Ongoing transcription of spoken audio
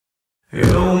Здесь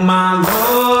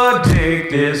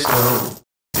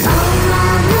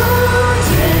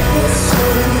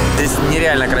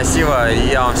нереально красиво, и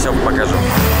я вам все покажу.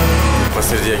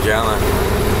 Посреди океана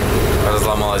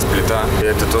разломалась плита, и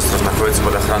этот остров находится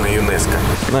под охраной ЮНЕСКО.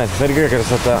 Настя, смотри, какая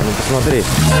красота, ну посмотри.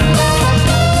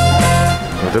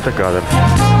 Вот это кадр.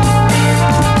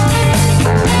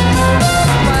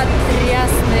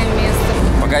 Потрясное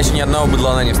место. Пока еще ни одного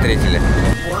быдлана не встретили.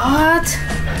 What?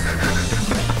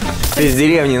 Ты из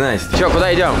деревни, Настя. Че,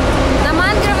 куда идем? На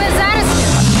мангровые заросли.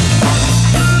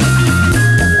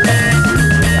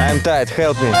 I'm tired,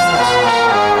 help me.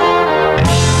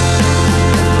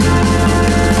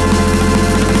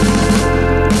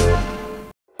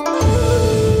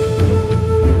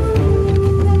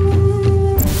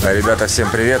 Ребята, всем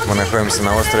привет! Мы находимся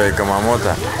на острове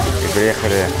Камамото и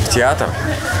приехали в театр.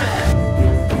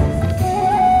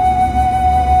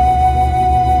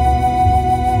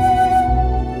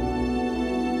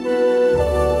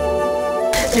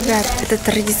 Ребят, это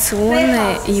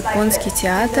традиционный японский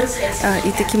театр,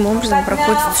 и таким образом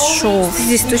проходит шоу.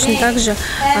 Здесь точно так же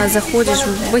заходишь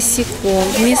босиком.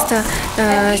 Вместо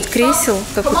кресел,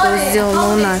 как это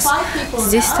сделано у нас,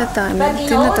 здесь татами.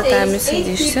 Ты на татами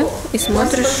садишься и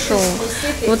смотришь шоу.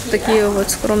 Вот такие вот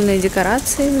скромные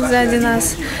декорации сзади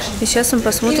нас. И сейчас мы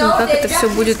посмотрим, как это все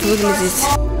будет выглядеть.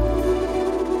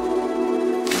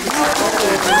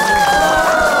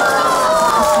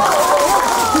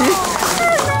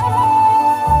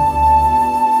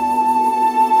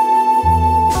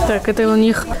 Так, это у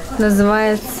них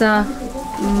называется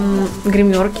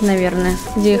гримерки, наверное,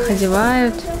 где их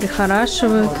одевают,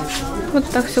 прихорашивают. Вот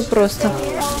так все просто.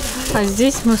 А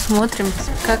здесь мы смотрим,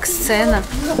 как сцена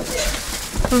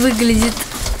выглядит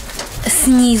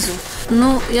снизу.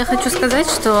 Ну, я хочу сказать,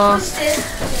 что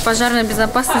пожарная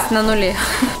безопасность на нуле.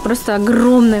 Просто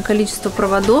огромное количество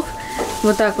проводов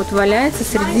вот так вот валяется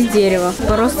среди дерева.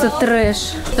 Просто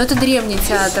трэш. Но это древний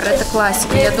театр, это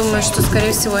классика. Я думаю, что,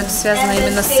 скорее всего, это связано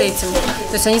именно с этим.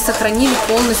 То есть они сохранили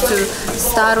полностью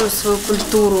старую свою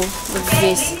культуру вот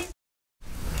здесь.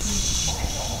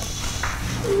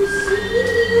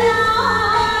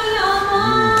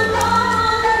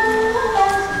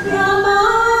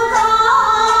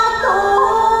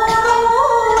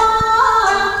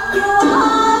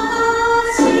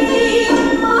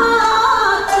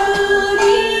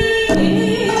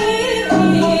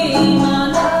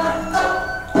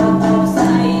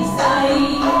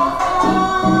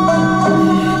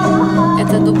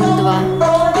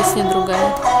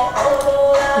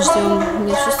 Ждем.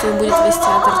 Я чувствую, будет весь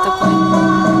театр такой.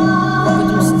 Мы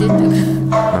будем сидеть так.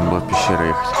 Нам было в пещеру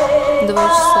ехать. 2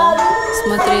 часа.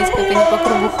 Смотреть, как они по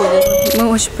кругу ходят. Мы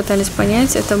очень пытались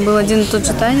понять. Это был один и тот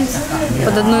же танец,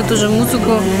 под одну и ту же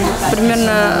музыку.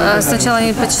 Примерно сначала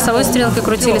они по часовой стрелке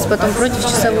крутились, потом против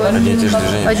часовой.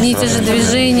 Одни и те же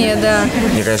движения, да.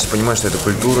 Я, конечно, понимаю, что это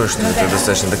культура, что это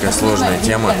достаточно такая сложная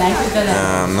тема,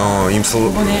 но им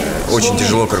очень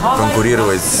тяжело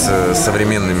конкурировать с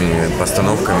современными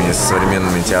постановками, с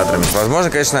современными театрами. Возможно,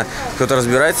 конечно, кто-то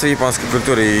разбирается в японской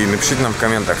культуре, и напишите нам в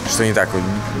комментах, что не так.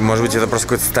 Может быть, это просто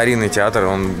какой-то старинный театр,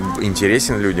 он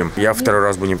интересен людям. Я второй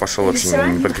раз бы не пошел вообще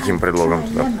ни под каким предлогом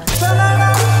туда.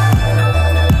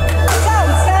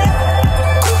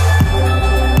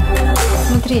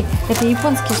 Смотри, это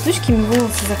японские штучки,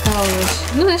 волосы закалываешь.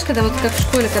 Ну, знаешь, когда вот как в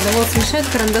школе, когда волосы мешают,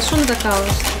 карандашом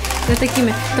закалываешь. Вот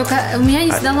такими. Только у меня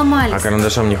они всегда ломались. А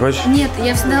карандашом не хочешь? Нет,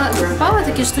 я всегда покупала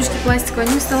такие штучки пластиковые,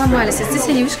 они всегда ломались. А здесь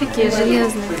они, видишь, какие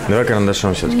железные. Давай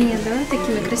карандашом все-таки. Нет, давай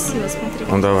такими красиво, смотри.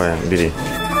 Ну давай, бери.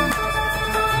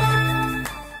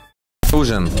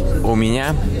 Ужин. У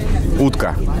меня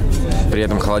утка. При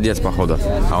этом холодец, походу.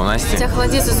 А у Насти? У тебя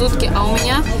холодец из утки, а у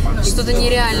меня что-то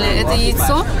нереальное. Это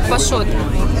яйцо пашот.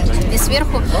 И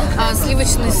сверху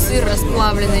сливочный сыр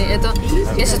расплавленный. Это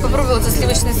я сейчас попробовала этот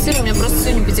сливочный сыр, у меня просто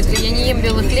слюни потекли. Я не ем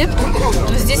белый хлеб,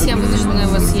 но здесь я вынуждена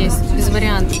его съесть. Без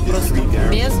вариантов просто.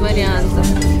 Без вариантов.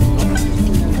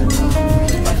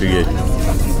 Офигеть.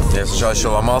 Я сначала еще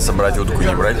ломался, брать утку и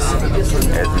не брать.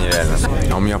 Это нереально.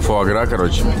 А у меня фуагра,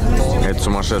 короче. Это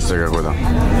сумасшествие какое-то.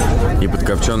 И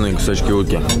подкопченые кусочки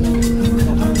утки.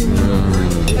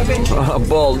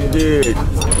 Обалдеть!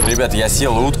 Ребят, я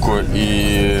съел утку,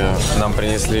 и нам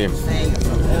принесли.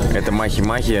 Это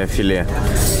махи-махи филе.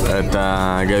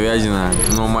 Это говядина.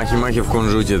 Но махи-махи в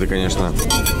кунжуте, это, конечно,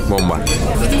 бомба.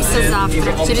 Увидимся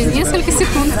завтра, через несколько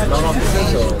секунд.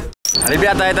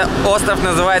 Ребята, это остров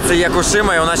называется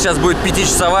Якусима, и у нас сейчас будет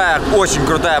 5-часовая очень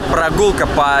крутая прогулка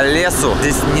по лесу.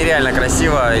 Здесь нереально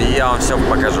красиво, и я вам все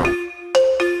покажу.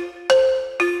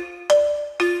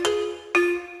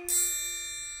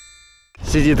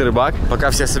 сидит рыбак. Пока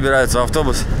все собираются в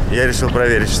автобус, я решил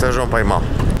проверить, что же он поймал.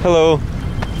 Hello.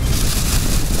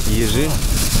 Ежи.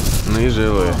 Ну,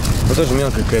 ежевые. Вот тоже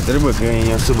мелкая какая-то рыба, я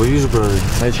не особо вижу, правда.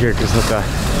 Знаете, какая красота.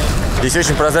 Здесь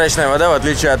очень прозрачная вода, в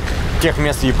отличие от тех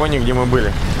мест в Японии, где мы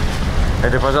были.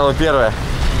 Это, пожалуй, первая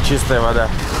чистая вода.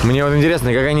 Мне вот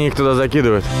интересно, как они их туда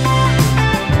закидывают.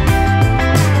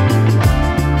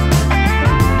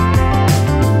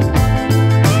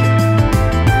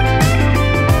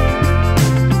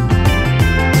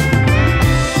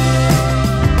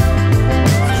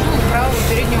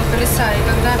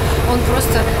 Он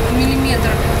просто миллиметр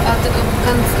от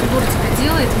бортика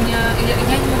делает. Я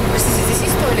не могу. Простите, здесь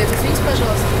есть туалет? Извините,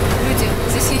 пожалуйста. Люди,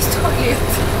 здесь есть туалет.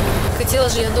 Хотела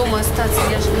же я дома остаться,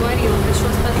 я же говорила, хочу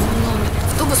остаться в номере.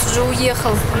 Автобус уже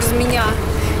уехал без меня.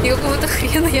 И какого-то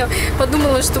хрена я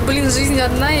подумала, что, блин, жизнь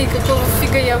одна, и какого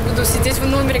фига я буду сидеть в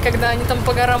номере, когда они там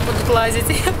по горам будут лазить.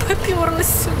 И я поперлась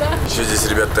сюда. Еще здесь,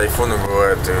 ребят, тайфуны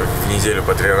бывают в неделю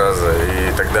по 3 раза,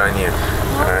 и тогда они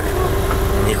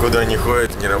никуда не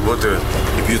ходят, не работают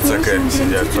и пьют саке,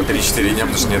 сидят по 3-4 дня,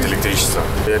 потому что нет электричества.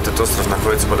 И этот остров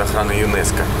находится под охраной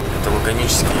ЮНЕСКО. Это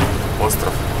вулканический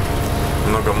остров.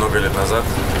 Много-много лет назад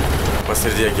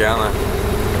посреди океана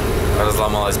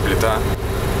разломалась плита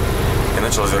и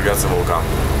начал извергаться вулкан.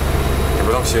 И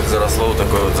потом все это заросло вот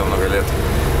такой вот за много лет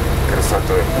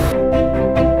красотой.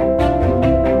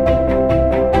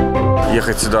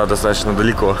 Ехать сюда достаточно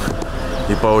далеко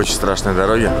и по очень страшной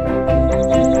дороге.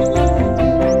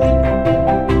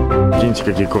 Видите,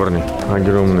 какие корни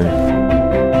огромные.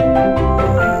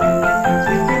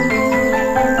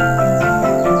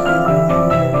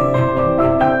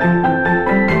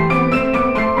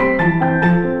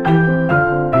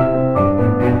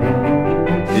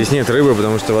 Здесь нет рыбы,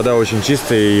 потому что вода очень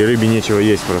чистая и рыбе нечего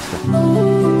есть просто.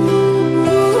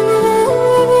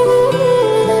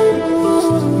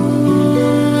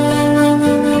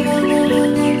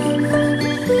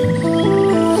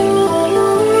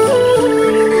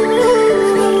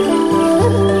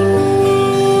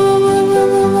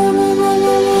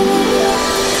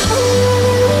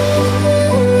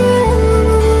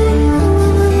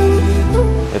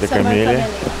 Это камелия,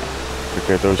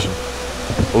 какая-то очень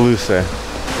лысая.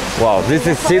 Вау, this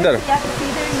is cedar?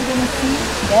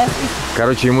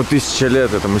 Короче, ему 1000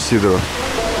 лет, этому сидору.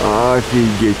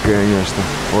 Офигеть, конечно.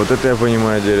 Вот это я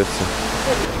понимаю, делится.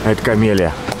 Это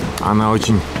камелия. Она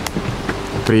очень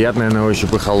приятная на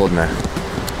ощупь и холодная.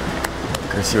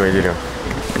 Красивое дерево.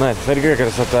 Настя, смотри, какая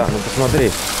красота. Ну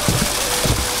посмотри.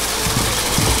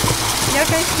 Я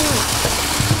кайфую.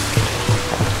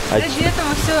 Ради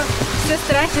этого все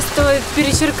страхи стоит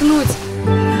перечеркнуть.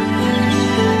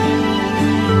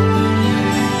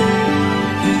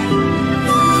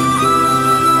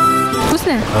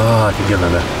 Вкусная? Офигенно,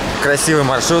 да. Красивый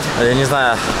маршрут. Я не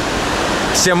знаю,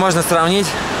 с чем можно сравнить.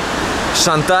 С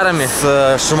шантарами,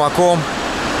 с шумаком.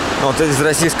 Вот из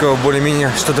российского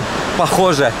более-менее что-то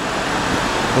похожее.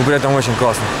 Но при этом очень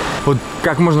классно. Вот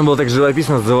как можно было так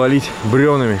живописно завалить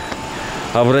бревнами,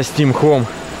 обрасти мхом.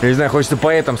 Я не знаю, хочется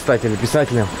поэтом стать, или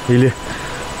писателем, или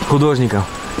художником,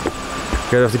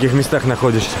 когда в таких местах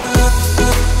находишься.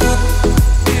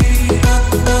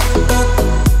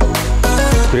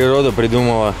 Природа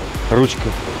придумала ручку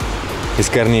из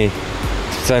корней,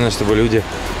 специально, чтобы люди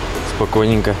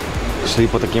спокойненько шли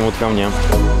по таким вот камням.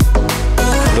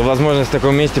 За возможность в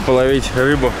таком месте половить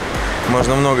рыбу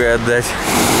можно многое отдать.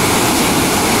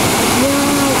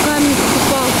 Вау, камень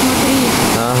упал, смотри.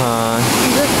 Ага.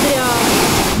 Застрял.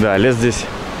 Да, лес здесь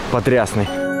потрясный.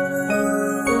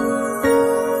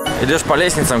 Идешь по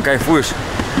лестницам, кайфуешь.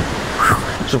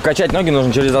 Чтобы качать ноги,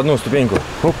 нужно через одну ступеньку.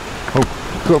 Хоп, хоп,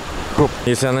 хоп, хоп.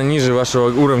 Если она ниже вашего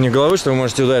уровня головы, что вы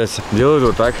можете удариться, делают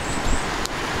вот так.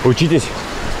 Учитесь.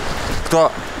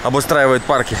 Кто обустраивает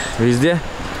парки везде?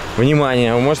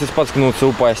 Внимание, вы можете споткнуться,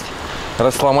 упасть,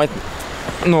 сломать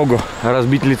ногу,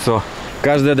 разбить лицо.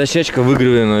 Каждая дощечка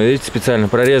выгравирована, видите, специально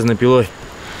прорезана пилой,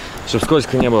 чтобы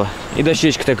скользко не было. И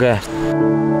дощечка такая.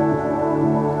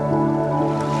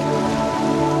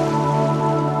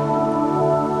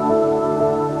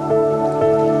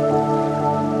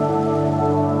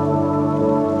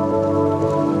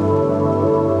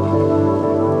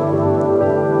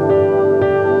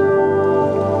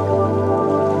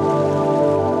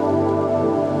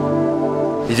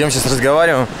 Идем сейчас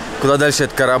разговариваем, куда дальше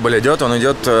этот корабль идет. Он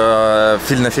идет на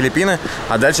Филиппины,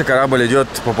 а дальше корабль идет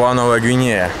в Папуа-Новая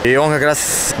Гвинея. И он как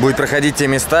раз будет проходить те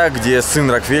места, где сын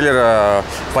Рокфеллера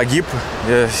погиб.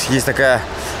 Есть такая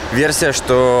версия,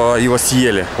 что его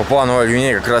съели. Папуа-Новая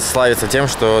Гвинея как раз славится тем,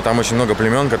 что там очень много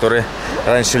племен, которые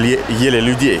раньше ели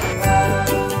людей.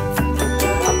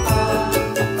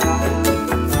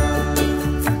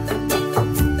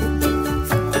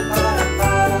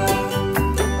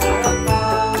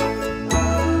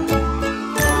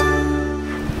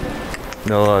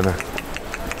 Да ладно.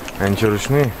 Они что,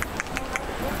 ручные?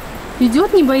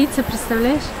 Идет, не боится,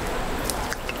 представляешь?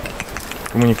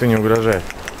 Ему никто не угрожает.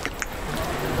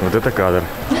 Вот это кадр.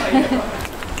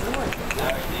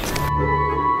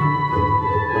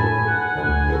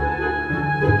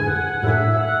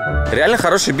 Реально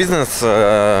хороший бизнес.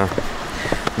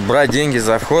 Брать деньги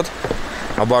за вход,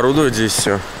 оборудовать здесь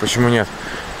все. Почему нет?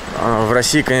 В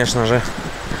России, конечно же,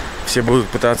 все будут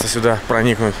пытаться сюда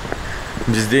проникнуть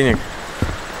без денег.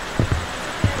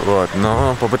 Вот,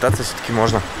 но попытаться все-таки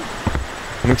можно.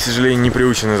 Мы, к сожалению, не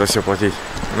приучены за все платить.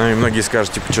 Ну и многие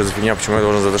скажут, типа, что за фигня, почему я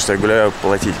должен за то, что я гуляю,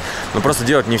 платить. Но просто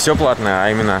делать не все платное, а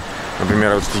именно,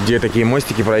 например, вот где такие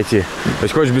мостики пройти. То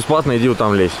есть хочешь бесплатно, иди вот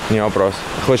там лезь, не вопрос.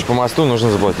 Хочешь по мосту, нужно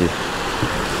заплатить.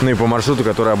 Ну и по маршруту,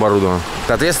 который оборудован.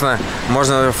 Соответственно,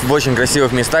 можно в очень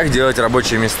красивых местах делать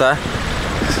рабочие места,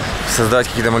 создавать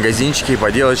какие-то магазинчики,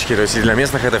 поделочки. То есть и для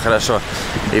местных это хорошо,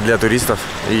 и для туристов,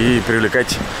 и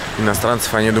привлекать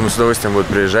иностранцев. Они, думаю, с удовольствием будут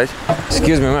приезжать.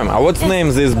 Excuse me, ma'am. What's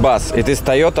name this bus? It is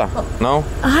Toyota? No?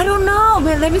 I don't know,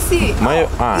 but let me see.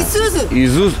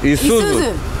 Isuzu.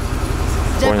 Isuzu.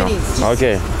 Japanese.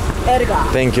 Окей. Erga.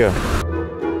 Thank you.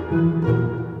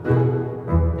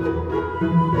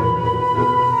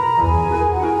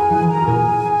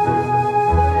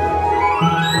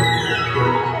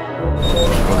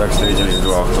 Вот так встретились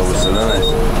два автобуса, да,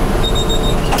 Настя?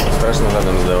 Страшно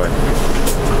задом задавать.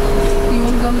 И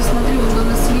он, главное, смотри, он,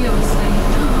 главное, слева стоит.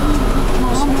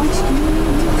 Мамочки.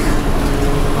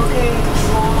 Okay.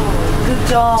 Good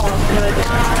job.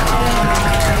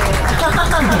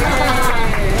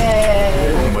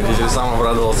 Водитель сам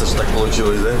обрадовался, что так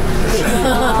получилось, да?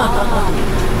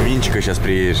 Винчика сейчас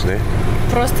приедешь, да?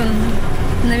 Просто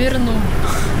наверну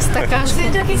стакашку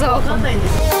залпом.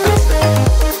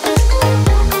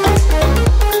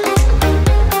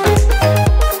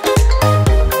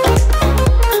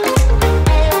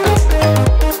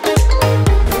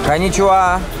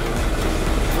 Конничуа!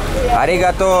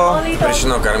 Аригато!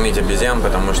 Запрещено кормить обезьян,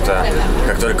 потому что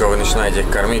как только вы начинаете их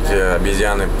кормить,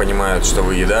 обезьяны понимают, что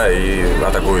вы еда, и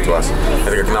атакуют вас.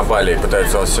 Это как на Бали,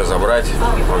 пытаются у вас все забрать.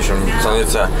 В общем,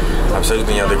 становятся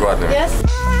абсолютно неадекватными.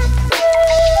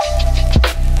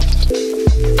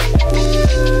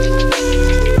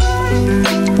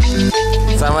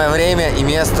 Самое время и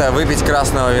место выпить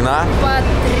красного вина.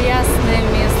 Потрясное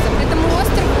место. Этому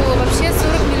острову вообще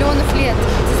 40 миллионов лет.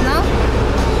 Ты знал?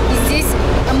 И здесь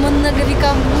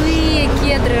многовековые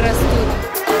кедры растут.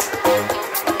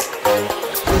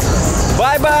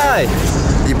 Бай-бай!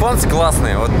 Японцы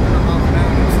классные. Вот.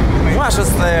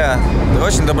 Машистые,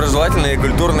 очень доброжелательные,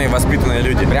 культурные, воспитанные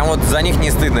люди. Прям вот за них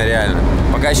не стыдно, реально.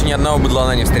 Пока еще ни одного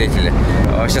быдлана не встретили.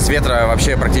 Сейчас ветра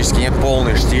вообще практически нет,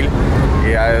 полный штиль.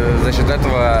 И за счет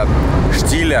этого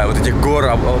штиля, вот этих гор,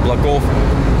 облаков,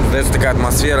 создается такая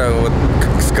атмосфера вот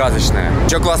сказочная.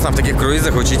 Еще классно в таких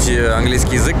круизах учить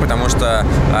английский язык, потому что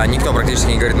никто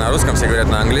практически не говорит на русском, все говорят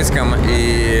на английском.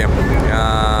 И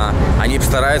они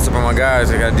стараются, помогают,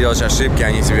 когда делаешь ошибки,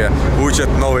 они тебе учат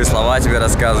новые слова, тебе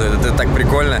рассказывают. Это так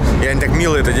прикольно. И они так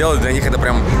мило это делают, для них это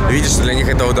прям, видишь, что для них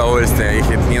это удовольствие. Их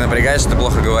не напрягает, что ты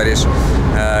плохо говоришь.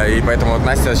 И поэтому вот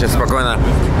Настя сейчас спокойно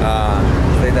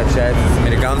стоит, общается с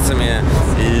американцами.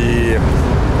 И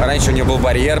раньше у нее был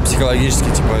барьер психологический,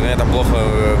 типа, у меня там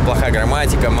плохая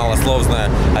грамматика, мало слов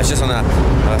знаю. А сейчас она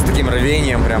с таким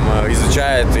рвением прям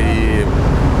изучает и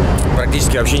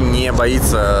практически вообще не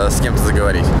боится с кем-то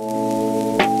заговорить.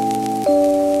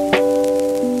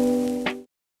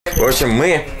 В общем,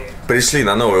 мы пришли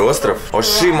на новый остров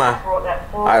Ошима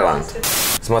Айленд.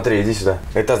 Смотри, иди сюда.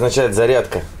 Это означает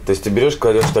зарядка. То есть ты берешь,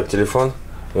 кладешь так телефон,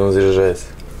 и он заряжается.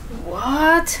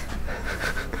 What?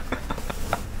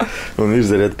 Вон, видишь,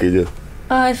 зарядка идет.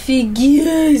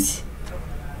 Офигеть!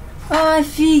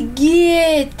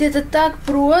 Офигеть! Это так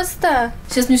просто!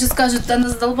 Сейчас мне скажут, она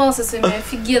задолбалась со своими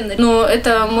офигенными. Но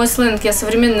это мой сленг, я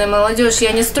современная молодежь,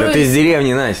 я не строю. Да ты из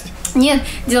деревни, Настя. Нет,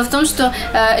 дело в том, что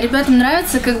ребятам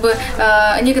нравятся как бы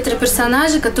некоторые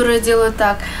персонажи, которые делают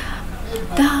так.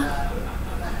 Да,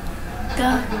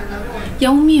 да,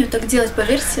 я умею так делать,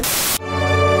 поверьте.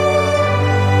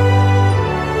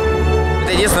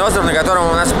 Это единственный остров, на котором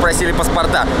у нас просили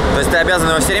паспорта. То есть ты обязан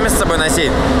его все время с собой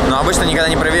носить, но обычно никогда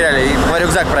не проверяли. И мой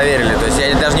рюкзак проверили. То есть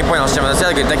я даже не понял, с чем это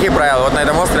связано. Говорит, такие правила. Вот на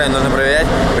этом острове нужно проверять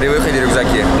при выходе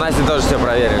рюкзаки. Настя тоже все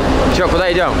проверили. Че, куда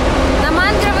идем? На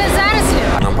мангровые заросли.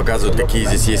 Нам показывают, какие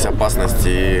здесь есть опасности.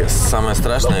 И самое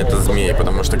страшное — это змеи,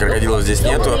 потому что крокодилов здесь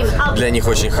нету. Для них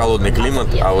очень холодный климат,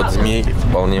 а вот змей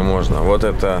вполне можно. Вот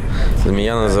эта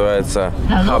змея называется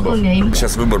хабов.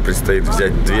 Сейчас выбор предстоит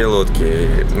взять 2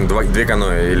 лодки, 2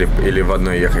 каноэ или в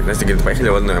одной ехать. Настя говорит, поехали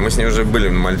в одной. А мы с ней уже были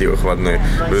на Мальдивах в одной.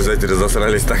 В результате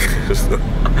разосрались так, что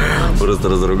просто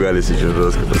разругались очень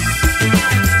жестко.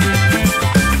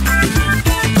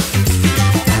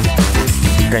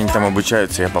 Как они там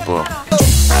обучаются, я поплыл.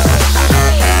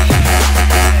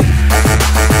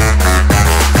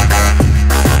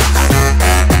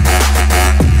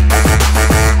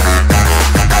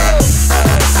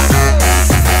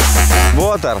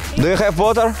 Water. Do you have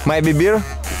water? Maybe beer?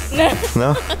 No.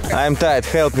 No? I'm tired.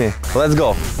 Help me. Let's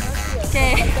go.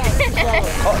 Okay.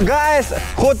 Oh, guys,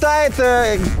 who tired?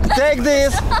 Take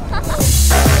this.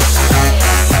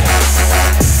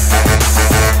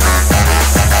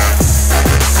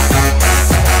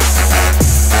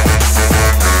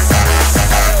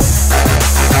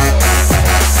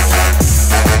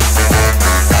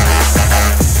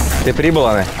 Ты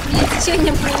прибыла, Анна? Мне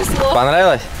течение принесло.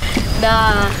 Понравилось?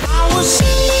 Да.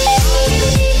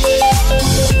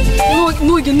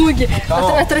 Ноги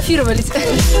атрофировались.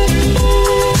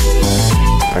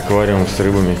 Аквариум с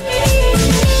рыбами.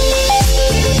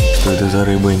 Что это за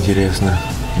рыба, интересно?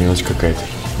 Мелочь какая-то.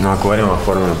 Ну, аквариум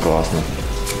оформлен классно.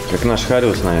 Как наш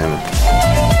Хариус, наверное.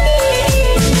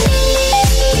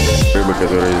 Рыбы,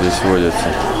 которые здесь водятся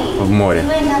в море.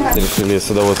 Решили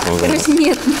садоводством заняться. Короче,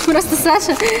 нет, просто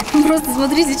Саша, просто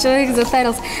смотрите, человек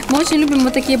затарился. Мы очень любим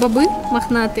вот такие бобы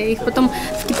мохнатые, их потом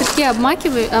в кипятке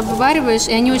обвариваешь,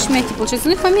 и они очень мягкие получаются.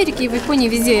 Ну, их в Америке и в Японии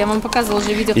везде, я вам показывала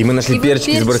уже видео. И мы нашли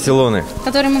перчики из Барселоны.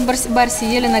 Которые мы в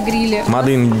Барсе ели на гриле. Made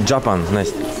in Japan,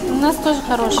 Настя. У нас тоже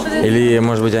хорошие. Или,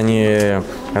 может быть, они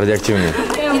радиоактивные?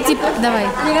 И типа, давай.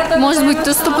 Может быть,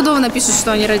 то стопудово напишут,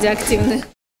 что они радиоактивные.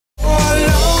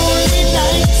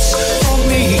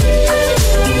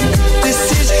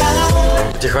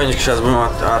 Потихонечку сейчас будем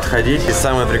отходить. И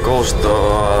самый прикол,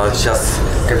 что сейчас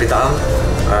капитан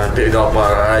передал по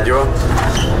радио,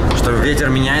 что ветер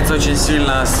меняется очень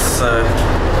сильно с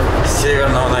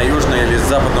северного на южный или с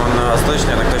западного на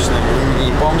восточный, я так точно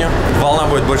не помню. Волна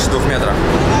будет больше 2 метров.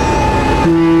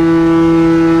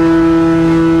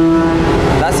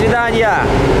 До свидания!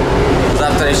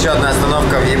 Завтра еще одна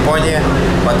остановка в Японии.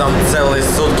 Потом целые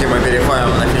сутки мы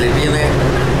переходим на Филиппины.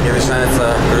 И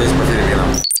начинается круиз по Филиппинам.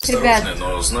 Ребят,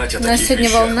 у нас сегодня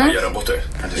волна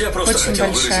очень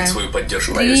большая.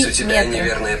 3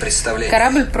 метра.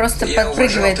 Корабль просто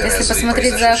подпрыгивает. Если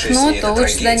посмотреть за окно, то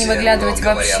лучше туда не выглядывать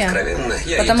вообще.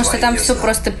 Потому что там все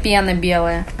просто пена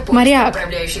белая. Моряк,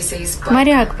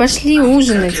 пошли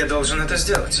ужинать. Я должен это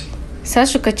сделать.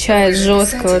 Сашу качает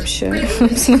жестко вообще.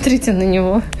 Смотрите на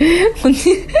него.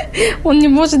 Он не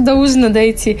может до ужина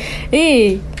дойти.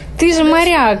 Эй, ты же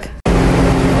моряк.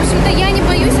 В общем-то, я не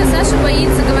боюсь, а Саша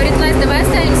боится. Говорит, Настя, давай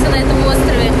останемся на этом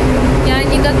острове. Я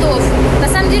не готов. На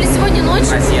самом деле, сегодня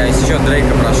ночью... Настя, я еще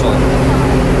Дрейка прошел.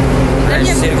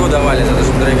 Раньше серьгу давали за то,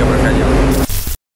 что Дрейка проходил.